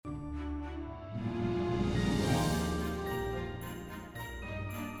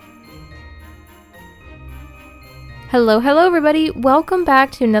Hello, everybody. Welcome back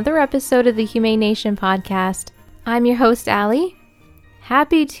to another episode of the Humane Nation podcast. I'm your host, Allie.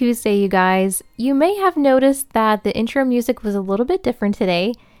 Happy Tuesday, you guys. You may have noticed that the intro music was a little bit different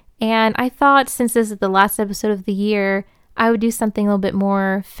today, and I thought since this is the last episode of the year, I would do something a little bit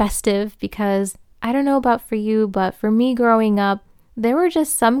more festive because I don't know about for you, but for me growing up, there were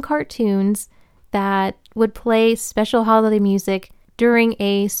just some cartoons that would play special holiday music during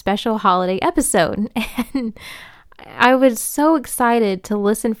a special holiday episode, and I was so excited to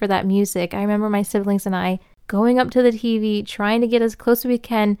listen for that music. I remember my siblings and I going up to the TV, trying to get as close as we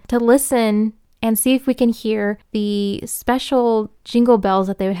can to listen and see if we can hear the special jingle bells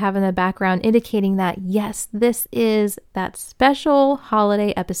that they would have in the background indicating that, yes, this is that special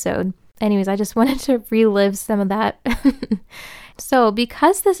holiday episode. Anyways, I just wanted to relive some of that. So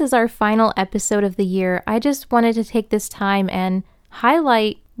because this is our final episode of the year, I just wanted to take this time and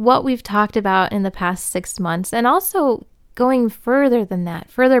highlight what we've talked about in the past 6 months, and also going further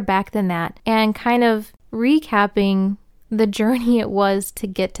back than that, and kind of recapping the journey it was to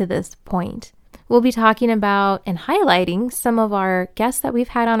get to this point. We'll be talking about and highlighting some of our guests that we've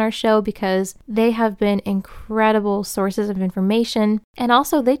had on our show because they have been incredible sources of information, and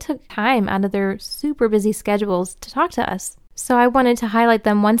also they took time out of their super busy schedules to talk to us. So I wanted to highlight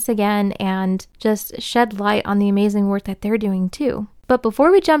them once again and just shed light on the amazing work that they're doing too. But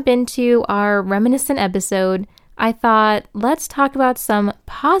before we jump into our reminiscent episode, I thought let's talk about some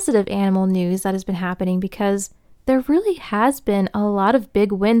positive animal news that has been happening because there really has been a lot of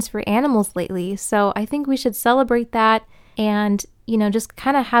big wins for animals lately. So I think we should celebrate that and, just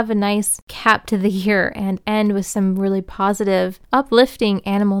kind of have a nice cap to the year and end with some really positive, uplifting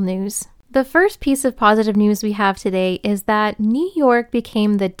animal news. The first piece of positive news we have today is that New York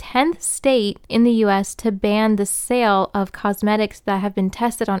became the 10th state in the US to ban the sale of cosmetics that have been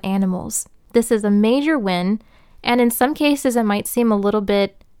tested on animals. This is a major win, and in some cases it might seem a little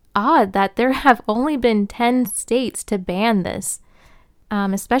bit odd that there have only been 10 states to ban this,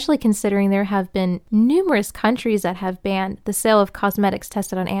 especially considering there have been numerous countries that have banned the sale of cosmetics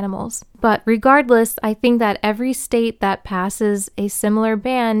tested on animals. But regardless, I think that every state that passes a similar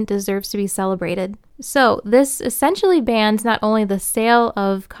ban deserves to be celebrated. So this essentially bans not only the sale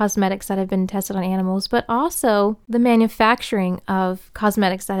of cosmetics that have been tested on animals, but also the manufacturing of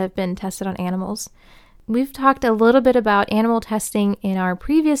cosmetics that have been tested on animals. We've talked a little bit about animal testing in our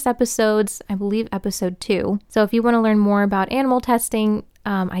previous episodes, I believe episode 2. So if you want to learn more about animal testing,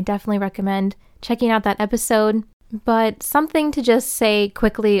 I definitely recommend checking out that episode. But something to just say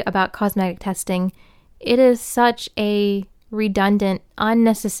quickly about cosmetic testing, it is such a redundant,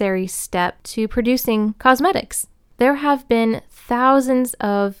 unnecessary step to producing cosmetics. There have been thousands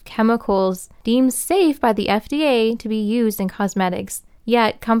of chemicals deemed safe by the FDA to be used in cosmetics.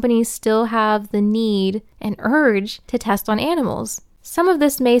 Yet, companies still have the need and urge to test on animals. Some of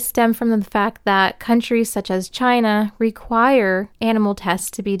this may stem from the fact that countries such as China require animal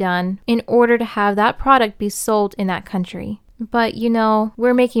tests to be done in order to have that product be sold in that country. But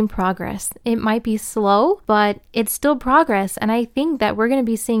we're making progress. It might be slow, but it's still progress. And I think that we're going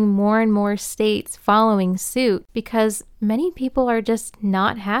to be seeing more and more states following suit because many people are just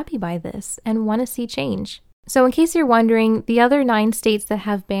not happy by this and want to see change. So in case you're wondering, the other 9 states that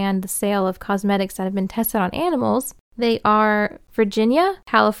have banned the sale of cosmetics that have been tested on animals, they are Virginia,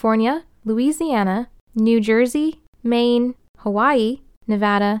 California, Louisiana, New Jersey, Maine, Hawaii,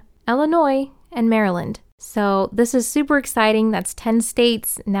 Nevada, Illinois, and Maryland. So this is super exciting. That's 10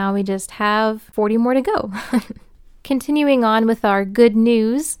 states. Now we just have 40 more to go. Continuing on with our good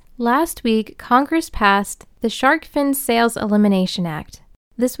news, last week Congress passed the Shark Fin Sales Elimination Act.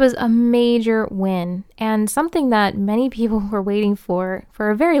 This was a major win and something that many people were waiting for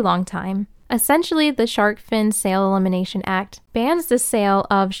a very long time. Essentially, the Shark Fin Sale Elimination Act bans the sale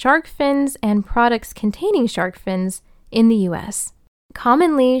of shark fins and products containing shark fins in the U.S.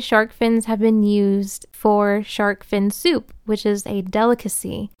 Commonly, shark fins have been used for shark fin soup, which is a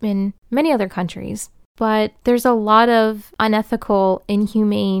delicacy in many other countries. But there's a lot of unethical,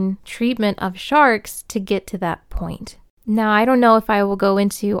 inhumane treatment of sharks to get to that point. Now, I don't know if I will go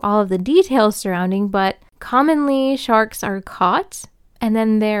into all of the details surrounding, but commonly sharks are caught and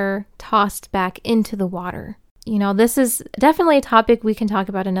then they're tossed back into the water. This is definitely a topic we can talk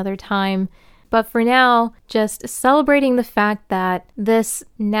about another time, but for now, just celebrating the fact that this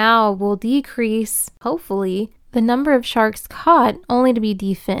now will decrease, hopefully, the number of sharks caught only to be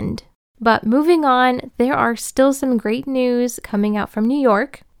definned. But moving on, there are still some great news coming out from New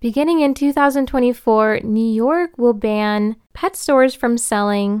York. Beginning in 2024, New York will ban pet stores from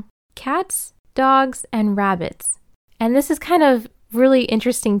selling cats, dogs, and rabbits. And this is kind of really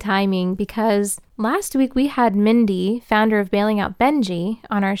interesting timing because last week we had Mindy, founder of Bailing Out Benji,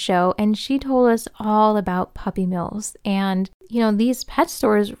 on our show, and she told us all about puppy mills. And, these pet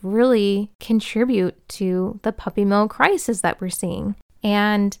stores really contribute to the puppy mill crisis that we're seeing.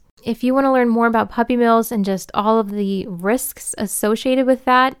 And if you want to learn more about puppy mills and just all of the risks associated with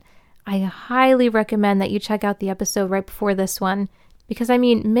that, I highly recommend that you check out the episode right before this one. Because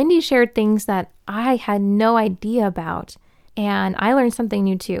Mindy shared things that I had no idea about, and I learned something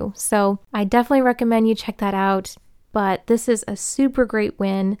new too. So I definitely recommend you check that out. But this is a super great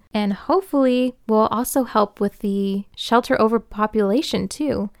win, and hopefully will also help with the shelter overpopulation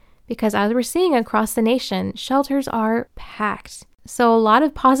too. Because as we're seeing across the nation, shelters are packed. So a lot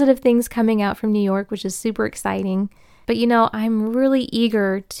of positive things coming out from New York, which is super exciting. But I'm really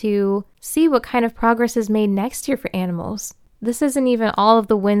eager to see what kind of progress is made next year for animals. This isn't even all of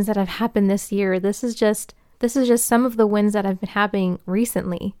the wins that have happened this year. This is just some of the wins that have been happening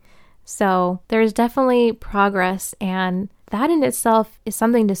recently. So there's definitely progress, and that in itself is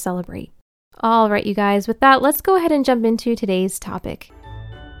something to celebrate. All right, you guys, with that, let's go ahead and jump into today's topic.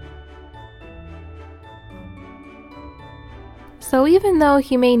 So even though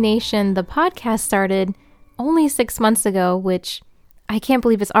Humane Nation, the podcast, started only 6 months ago, which I can't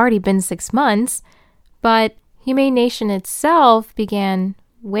believe it's already been 6 months, but Humane Nation itself began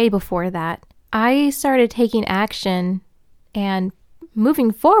way before that. I started taking action and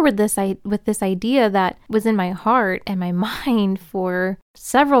moving forward with this idea that was in my heart and my mind for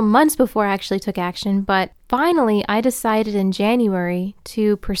several months before I actually took action. But finally, I decided in January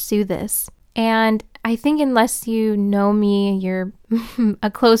to pursue this. And I think unless you know me, you're a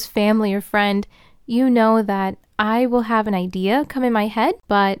close family or friend, you know that I will have an idea come in my head,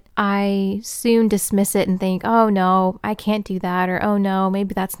 but I soon dismiss it and think, oh no, I can't do that, or oh no,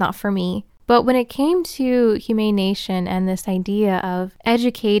 maybe that's not for me. But when it came to Humane Nation and this idea of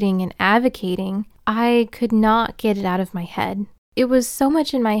educating and advocating, I could not get it out of my head. It was so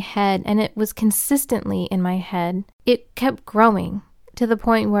much in my head, and it was consistently in my head. It kept growing to the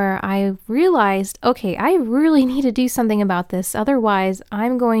point where I realized, okay, I really need to do something about this. Otherwise,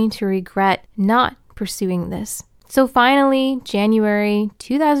 I'm going to regret not pursuing this. So finally, January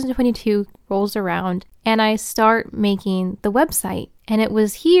 2022 rolls around, and I start making the website. And it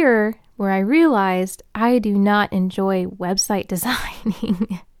was here where I realized I do not enjoy website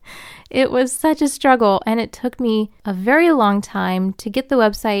designing. It was such a struggle, and it took me a very long time to get the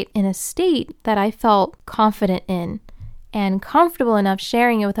website in a state that I felt confident in and comfortable enough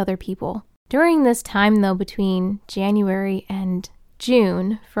sharing it with other people. During this time, though, between January and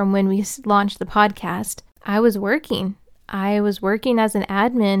June, from when we launched the podcast, I was working. I was working as an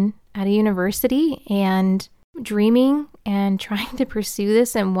admin at a university and dreaming and trying to pursue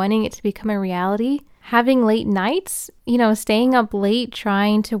this and wanting it to become a reality. Having late nights, staying up late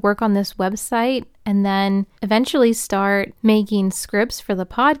trying to work on this website, and then eventually start making scripts for the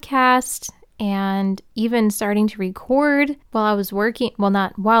podcast and even starting to record while I was working. Well,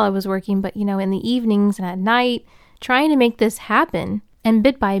 not while I was working, but, in the evenings and at night, trying to make this happen. And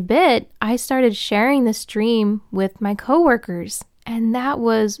bit by bit, I started sharing this dream with my coworkers, and that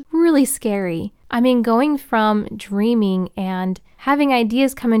was really scary. Going from dreaming and having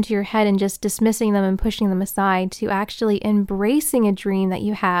ideas come into your head and just dismissing them and pushing them aside to actually embracing a dream that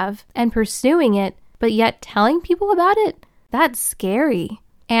you have and pursuing it, but yet telling people about it, that's scary.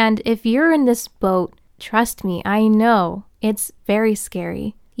 And if you're in this boat, trust me, I know it's very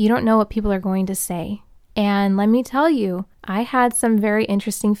scary. You don't know what people are going to say. And let me tell you, I had some very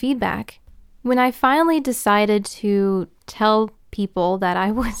interesting feedback. When I finally decided to tell people that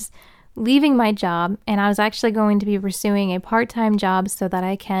I was leaving my job and I was actually going to be pursuing a part-time job so that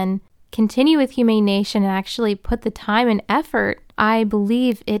I can continue with Humane Nation and actually put the time and effort I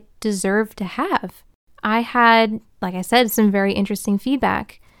believe it deserved to have, I had, like I said, some very interesting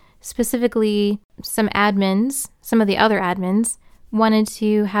feedback. Specifically, some of the other admins wanted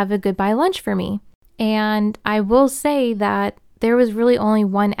to have a goodbye lunch for me. And I will say that there was really only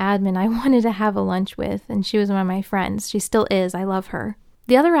one admin I wanted to have a lunch with, and she was one of my friends. She still is. I love her.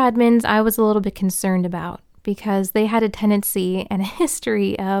 The other admins I was a little bit concerned about because they had a tendency and a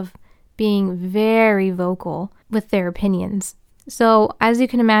history of being very vocal with their opinions. So as you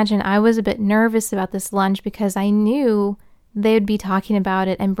can imagine, I was a bit nervous about this lunch because I knew they would be talking about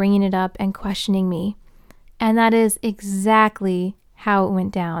it and bringing it up and questioning me. And that is exactly how it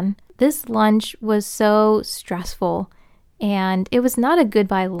went down. This lunch was so stressful, and it was not a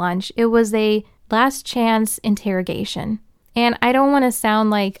goodbye lunch. It was a last chance interrogation. And I don't want to sound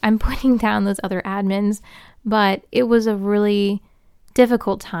like I'm putting down those other admins, but it was a really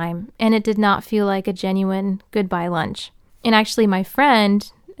difficult time, and it did not feel like a genuine goodbye lunch. And actually, my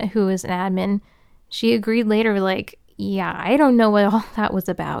friend, who is an admin, she agreed later, like, yeah, I don't know what all that was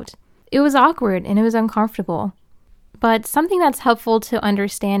about. It was awkward and it was uncomfortable. But something that's helpful to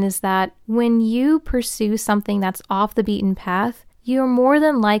understand is that when you pursue something that's off the beaten path, you're more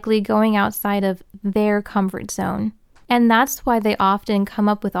than likely going outside of their comfort zone. And that's why they often come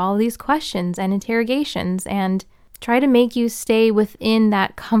up with all these questions and interrogations and try to make you stay within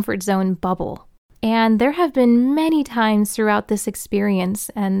that comfort zone bubble. And there have been many times throughout this experience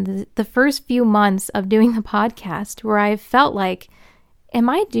and the first few months of doing the podcast where I felt like, am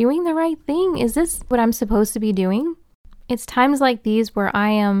I doing the right thing? Is this what I'm supposed to be doing? It's times like these where I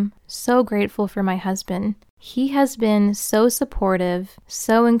am so grateful for my husband. He has been so supportive,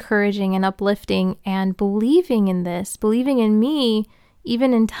 so encouraging and uplifting, and believing in this, believing in me,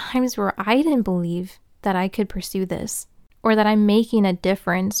 even in times where I didn't believe that I could pursue this, or that I'm making a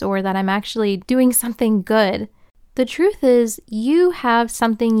difference, or that I'm actually doing something good. The truth is, you have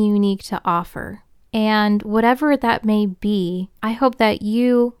something unique to offer, and whatever that may be, I hope that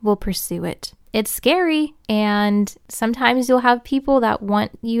you will pursue it. It's scary, and sometimes you'll have people that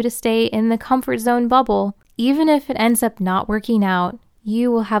want you to stay in the comfort zone bubble. Even if it ends up not working out, you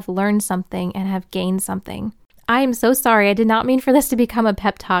will have learned something and have gained something. I am so sorry. I did not mean for this to become a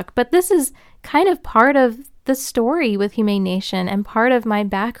pep talk, but this is kind of part of the story with Humane Nation and part of my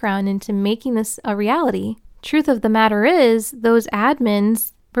background into making this a reality. Truth of the matter is, those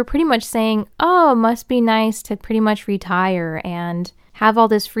admins were pretty much saying, oh, it must be nice to pretty much retire and have all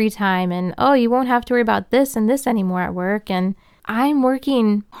this free time, and oh, you won't have to worry about this and this anymore at work. And I'm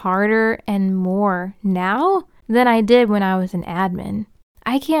working harder and more now than I did when I was an admin.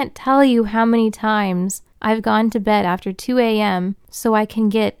 I can't tell you how many times I've gone to bed after 2 a.m. so I can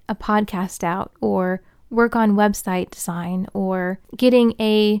get a podcast out or work on website design or getting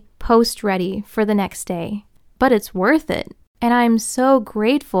a post ready for the next day. But it's worth it. And I'm so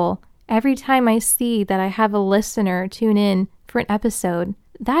grateful every time I see that I have a listener tune in for an episode.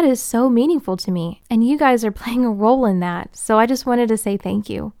 That is so meaningful to me, and you guys are playing a role in that. So I just wanted to say thank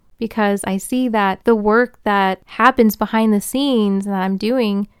you, because I see that the work that happens behind the scenes that I'm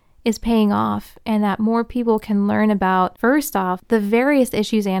doing is paying off, and that more people can learn about, first off, the various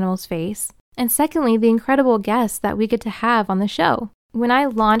issues animals face, and secondly, the incredible guests that we get to have on the show. When I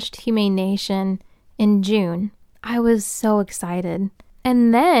launched Humane Nation in June, I was so excited.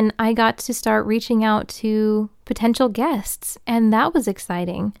 And then I got to start reaching out to potential guests, and that was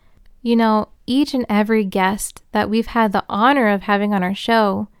exciting. You know, each and every guest that we've had the honor of having on our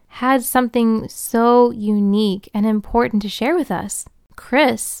show had something so unique and important to share with us.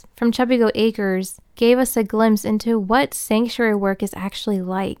 Chris from Chubby Goat Acres gave us a glimpse into what sanctuary work is actually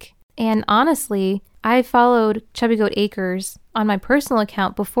like. And honestly, I followed Chubby Goat Acres on my personal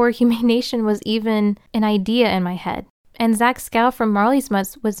account before Humane Nation was even an idea in my head. And Zach Scow from Marley's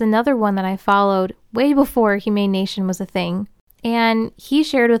Mutts was another one that I followed way before Humane Nation was a thing. And he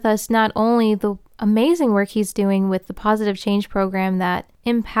shared with us not only the amazing work he's doing with the Positive Change program that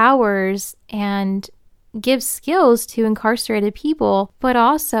empowers and gives skills to incarcerated people, but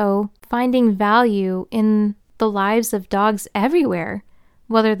also finding value in the lives of dogs everywhere,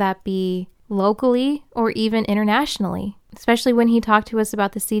 whether that be locally or even internationally, especially when he talked to us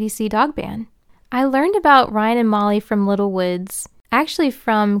about the CDC dog ban. I learned about Ryan and Molly from Little Woods, actually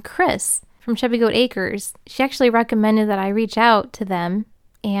from Chris from Chubby Goat Acres. She actually recommended that I reach out to them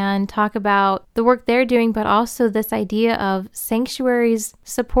and talk about the work they're doing, but also this idea of sanctuaries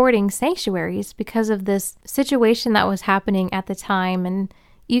supporting sanctuaries because of this situation that was happening at the time. And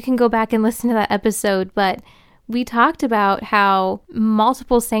you can go back and listen to that episode, but we talked about how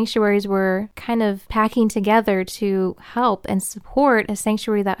multiple sanctuaries were kind of packing together to help and support a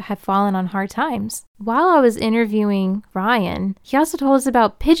sanctuary that had fallen on hard times. While I was interviewing Ryan, he also told us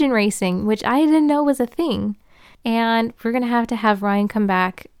about pigeon racing, which I didn't know was a thing. And we're going to have Ryan come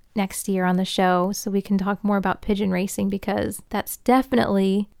back next year on the show so we can talk more about pigeon racing, because that's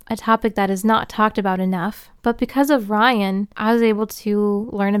definitely a topic that is not talked about enough. But because of Ryan, I was able to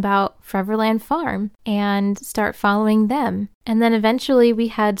learn about Foreverland Farm and start following them. And then eventually we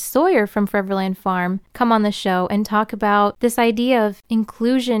had Sawyer from Foreverland Farm come on the show and talk about this idea of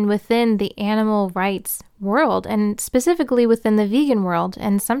inclusion within the animal rights world, and specifically within the vegan world,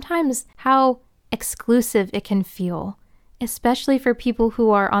 and sometimes how exclusive it can feel, especially for people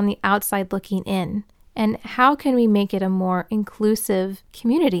who are on the outside looking in. And how can we make it a more inclusive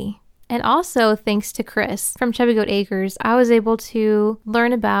community? And also, thanks to Chris from Chubby Goat Acres, I was able to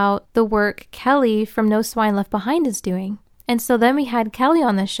learn about the work Kelly from No Swine Left Behind is doing. And so then we had Kelly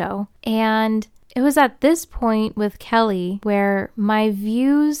on the show. And it was at this point with Kelly where my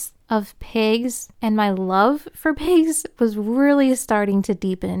views of pigs and my love for pigs was really starting to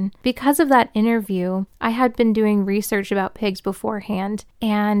deepen. Because of that interview, I had been doing research about pigs beforehand,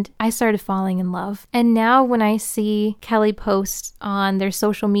 and I started falling in love. And now when I see Kelly post on their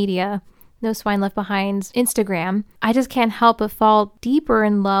social media, No Swine Left Behind's Instagram, I just can't help but fall deeper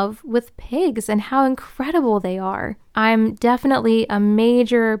in love with pigs and how incredible they are. I'm definitely a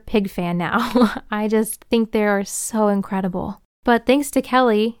major pig fan now. I just think they are so incredible. But thanks to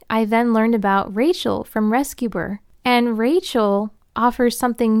Kelly, I then learned about Rachel from Rescueber. And Rachel offers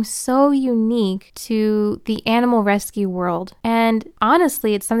something so unique to the animal rescue world. And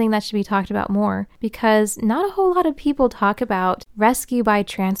honestly, it's something that should be talked about more because not a whole lot of people talk about rescue by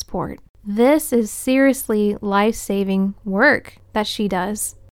transport. This is seriously life-saving work that she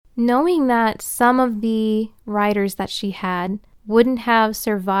does. Knowing that some of the riders that she had wouldn't have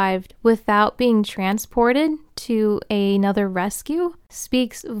survived without being transported to another rescue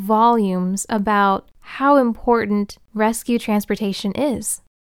speaks volumes about how important rescue transportation is.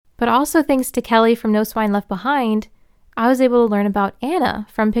 But also thanks to Kelly from No Swine Left Behind, I was able to learn about Anna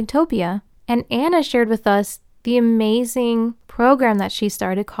from Pigtopia. And Anna shared with us the amazing program that she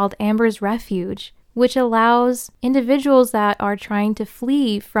started called Amber's Refuge, which allows individuals that are trying to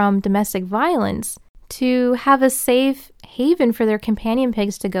flee from domestic violence to have a safe haven for their companion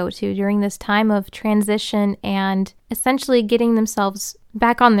pigs to go to during this time of transition and essentially getting themselves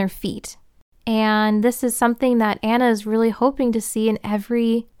back on their feet. And this is something that Anna is really hoping to see in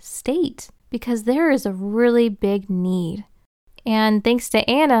every state because there is a really big need. And thanks to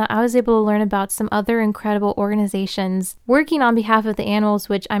Anna, I was able to learn about some other incredible organizations working on behalf of the animals,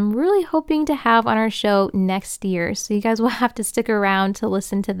 which I'm really hoping to have on our show next year. So you guys will have to stick around to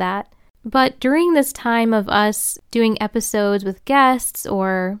listen to that. But during this time of us doing episodes with guests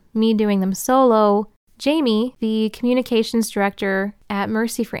or me doing them solo, Jamie, the communications director at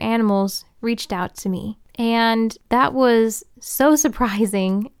Mercy for Animals, reached out to me. And that was so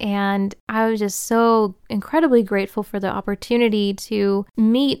surprising, and I was just so incredibly grateful for the opportunity to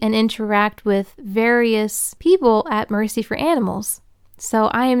meet and interact with various people at Mercy for Animals. So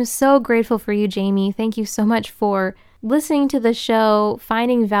I am so grateful for you, Jamie. Thank you so much for listening to the show,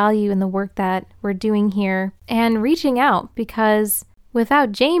 finding value in the work that we're doing here, and reaching out, because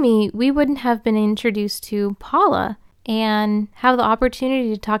without Jamie, we wouldn't have been introduced to Paula and have the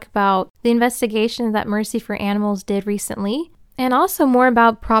opportunity to talk about the investigation that Mercy for Animals did recently, and also more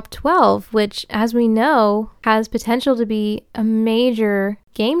about Prop 12, which, as we know, has potential to be a major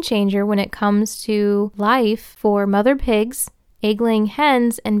game changer when it comes to life for mother pigs, egg-laying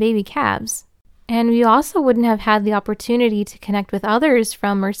hens, and baby calves. And we also wouldn't have had the opportunity to connect with others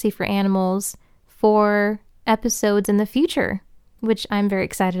from Mercy for Animals for episodes in the future, which I'm very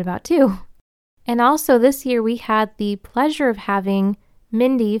excited about too. And also this year we had the pleasure of having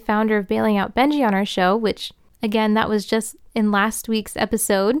Mindy, founder of Bailing Out Benji, on our show, which again, that was just in last week's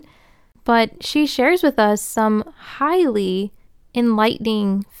episode. But she shares with us some highly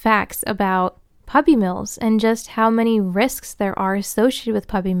enlightening facts about puppy mills and just how many risks there are associated with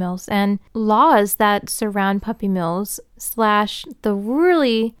puppy mills and laws that surround puppy mills / the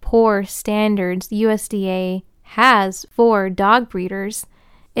really poor standards USDA has for dog breeders.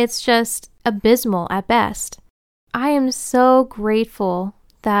 It's just abysmal at best. I am so grateful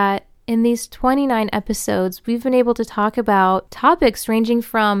that in these 29 episodes, we've been able to talk about topics ranging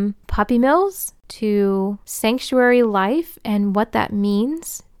from puppy mills to sanctuary life and what that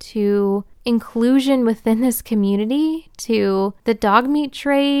means, to inclusion within this community, to the dog meat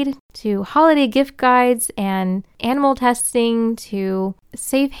trade, to holiday gift guides and animal testing, to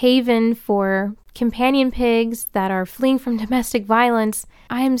safe haven for companion pigs that are fleeing from domestic violence.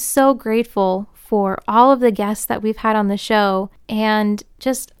 I am so grateful for all of the guests that we've had on the show and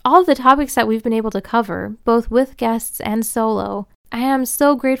just all of the topics that we've been able to cover, both with guests and solo. I am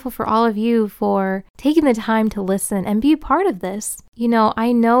so grateful for all of you for taking the time to listen and be a part of this. You know,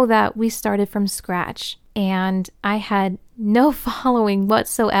 I know that we started from scratch and I had no following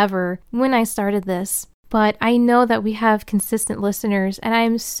whatsoever when I started this, but I know that we have consistent listeners and I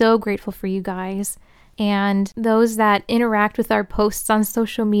am so grateful for you guys and those that interact with our posts on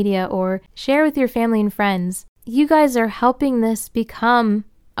social media or share with your family and friends. You guys are helping this become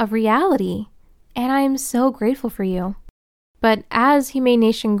a reality and I am so grateful for you. But as Humane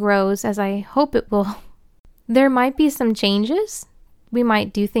Nation grows, as I hope it will, there might be some changes. We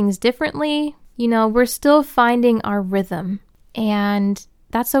might do things differently. You know, we're still finding our rhythm, and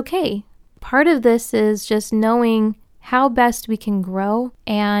that's okay. Part of this is just knowing how best we can grow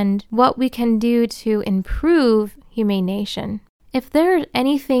and what we can do to improve Humane Nation. If there's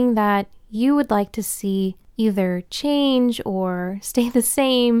anything that you would like to see either change or stay the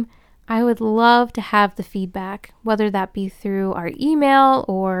same, I would love to have the feedback, whether that be through our email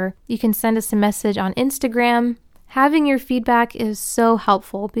or you can send us a message on Instagram. Having your feedback is so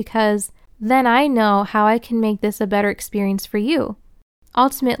helpful because then I know how I can make this a better experience for you.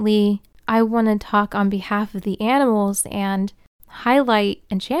 Ultimately, I want to talk on behalf of the animals and highlight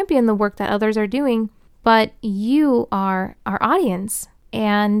and champion the work that others are doing, but you are our audience.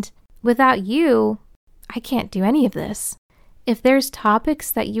 And without you, I can't do any of this. If there's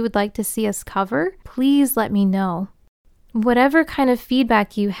topics that you would like to see us cover, please let me know. Whatever kind of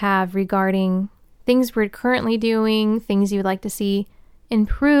feedback you have regarding things we're currently doing, things you'd like to see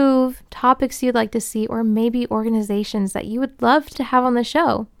improve, topics you'd like to see, or maybe organizations that you would love to have on the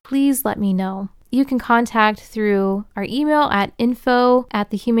show, please let me know. You can contact through our email at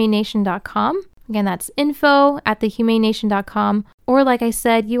info@thehumanenation.com. Again, that's info@thehumanenation.com. Or like I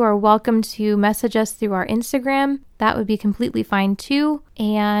said, you are welcome to message us through our Instagram. That would be completely fine too.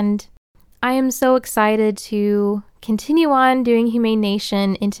 And I am so excited to continue on doing Humane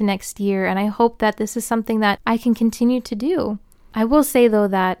Nation into next year. And I hope that this is something that I can continue to do. I will say though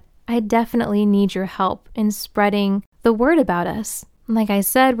that I definitely need your help in spreading the word about us. Like I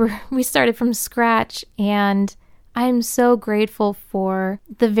said, we started from scratch, and I'm so grateful for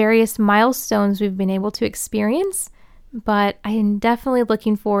the various milestones we've been able to experience, but I am definitely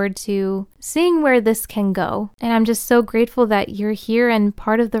looking forward to seeing where this can go. And I'm just so grateful that you're here and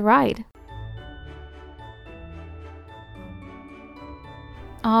part of the ride.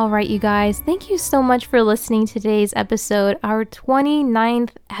 All right, you guys, thank you so much for listening to today's episode, our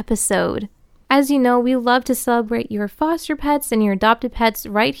 29th episode. As you know, we love to celebrate your foster pets and your adopted pets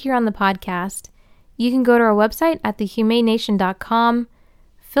right here on the podcast. You can go to our website at thehumanenation.com,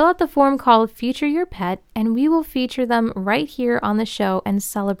 fill out the form called Feature Your Pet, and we will feature them right here on the show and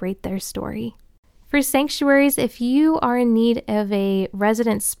celebrate their story. For sanctuaries, if you are in need of a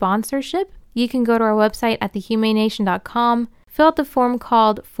resident sponsorship, you can go to our website at thehumanenation.com, fill out the form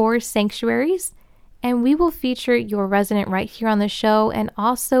called For Sanctuaries, and we will feature your resident right here on the show, and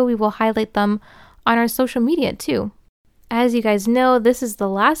also we will highlight them on our social media too. As you guys know, this is the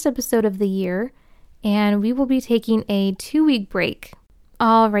last episode of the year, and we will be taking a 2-week break.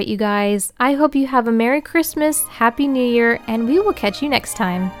 All right, you guys, I hope you have a Merry Christmas, Happy New Year, and we will catch you next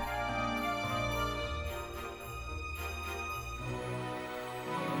time.